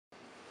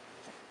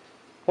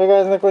Hey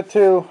guys, Nick with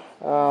 2.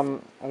 I'm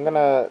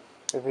gonna,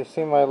 if you've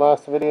seen my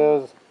last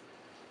videos,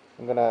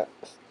 I'm gonna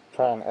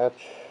try and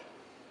etch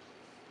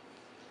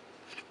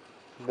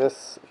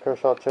this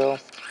Kershaw chill.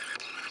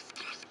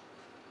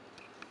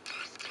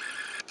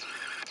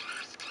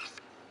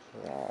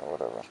 Yeah,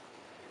 whatever.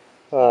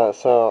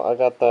 So I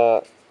got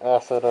the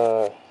acid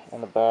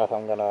in the bath.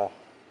 I'm gonna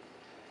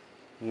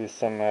use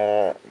some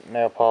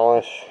nail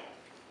polish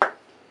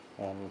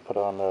and put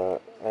it on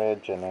the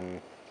edge and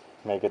then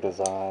make a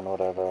design,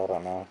 whatever, I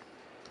don't know.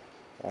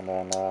 And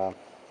then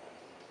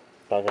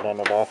dunk it in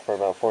the bath for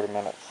about 40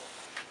 minutes.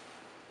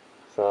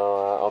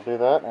 So I'll do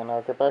that and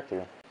I'll get back to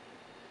you.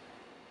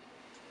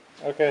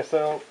 Okay,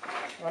 so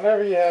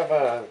whenever you have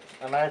a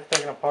knife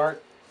taken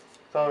apart,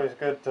 it's always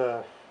good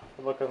to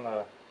look in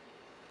the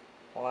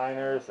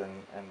liners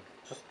and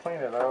just clean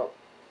it out.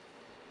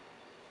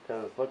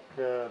 Because look,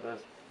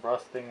 there's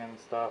rusting and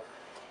stuff,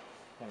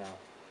 you know,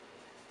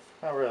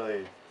 not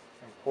really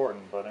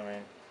important, but I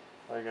mean,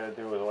 all you gotta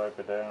do is wipe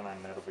it down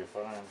and it'll be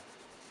fine.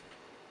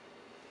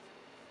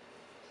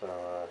 So,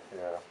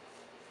 yeah.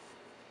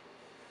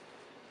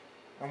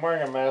 I'm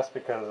wearing a mask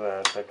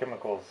because the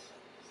chemicals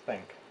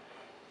stink.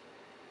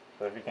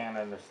 So if you can't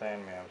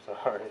understand me, I'm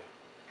sorry.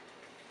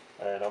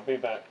 Alright, I'll be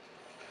back.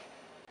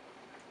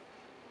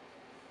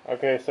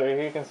 Okay, so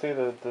here you can see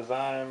the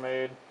design I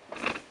made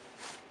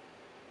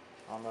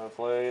on the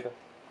blade.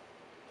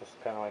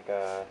 Just kind of like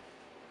a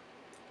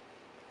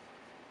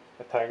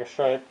tiger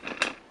stripe.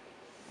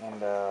 And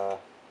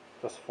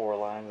just 4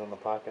 lines on the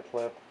pocket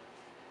clip.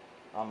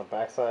 On the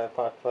back side of the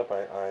pocket clip,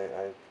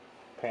 I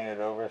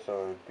painted over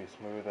so it would be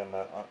smooth on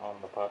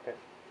the pocket.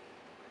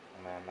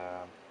 And then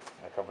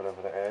I covered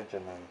over the edge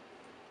and then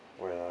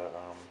where the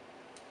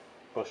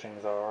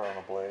bushings are on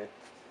the blade,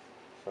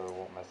 so it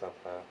won't mess up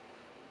that.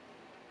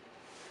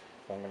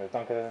 So I'm going to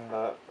dunk it in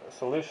the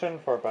solution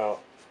for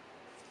about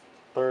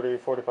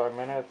 30-45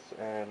 minutes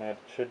and it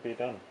should be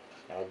done.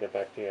 I'll get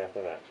back to you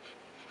after that.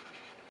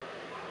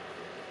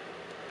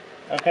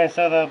 Okay,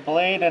 so the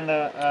blade and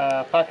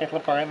the pocket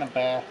clip are in the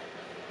bath.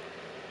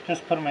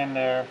 Just put them in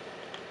there.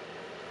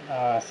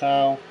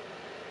 So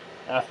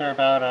after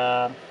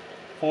about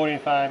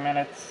 45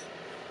 minutes,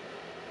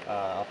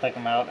 I'll take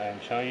them out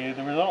and show you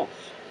the results.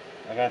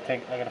 I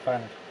gotta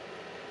find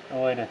a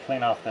way to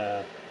clean off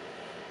the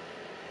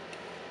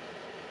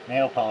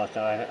nail polish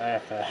though. I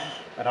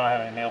don't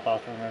have any nail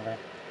polish, remember.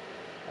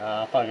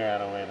 I'll figure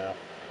out a way though.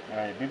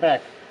 Alright, be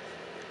back.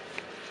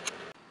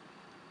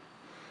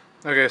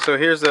 Okay, so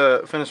here's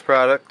the finished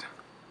product.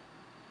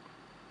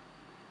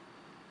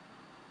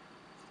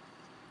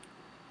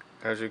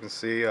 As you can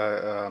see,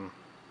 I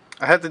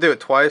had to do it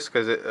twice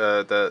because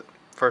the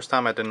first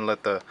time I didn't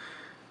let the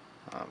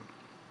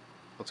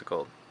what's it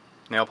called,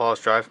 nail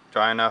polish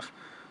dry enough,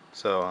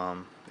 so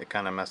it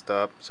kind of messed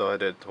up. So I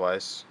did it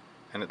twice,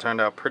 and it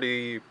turned out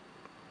pretty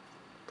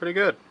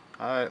good.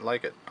 I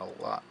like it a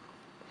lot.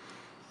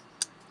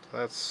 So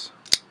that's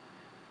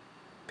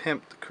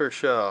Pimped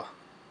Kershaw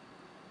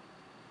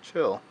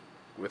Chill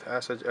with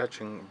acid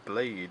etching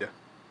blade.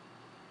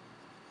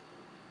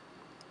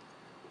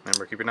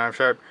 Remember, keep your knife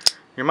sharp,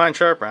 your mind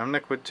sharper. I'm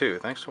Nick with 2.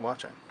 Thanks for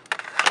watching.